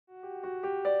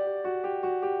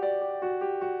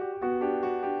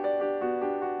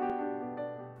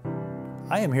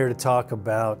I am here to talk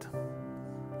about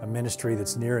a ministry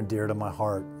that's near and dear to my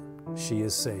heart. She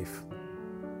is Safe.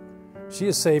 She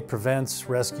is Safe prevents,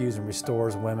 rescues, and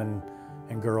restores women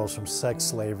and girls from sex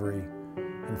slavery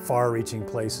in far-reaching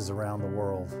places around the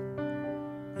world.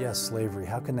 Yes, slavery,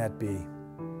 how can that be?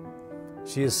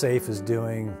 She is Safe is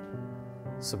doing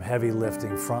some heavy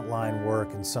lifting, frontline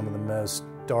work in some of the most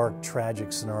dark,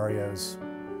 tragic scenarios.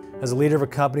 As a leader of a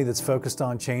company that's focused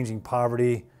on changing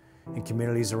poverty in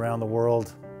communities around the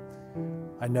world,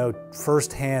 I know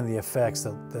firsthand the effects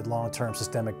that long-term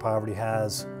systemic poverty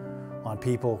has on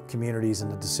people, communities,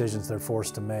 and the decisions they're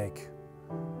forced to make.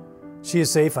 She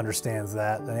is Safe understands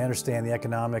that. They understand the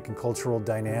economic and cultural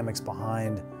dynamics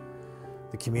behind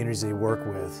the communities they work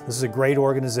with. This is a great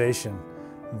organization.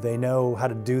 They know how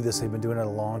to do this. They've been doing it a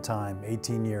long time,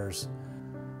 18 years.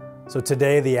 So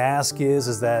today the ask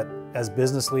is that as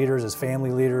business leaders, as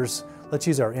family leaders, let's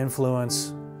use our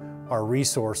influence, our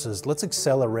resources. Let's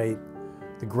accelerate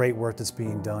the great work that's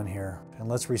being done here, and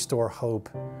let's restore hope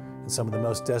in some of the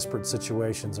most desperate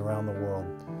situations around the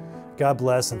world. God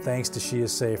bless, and thanks to She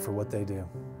is Safe for what they do.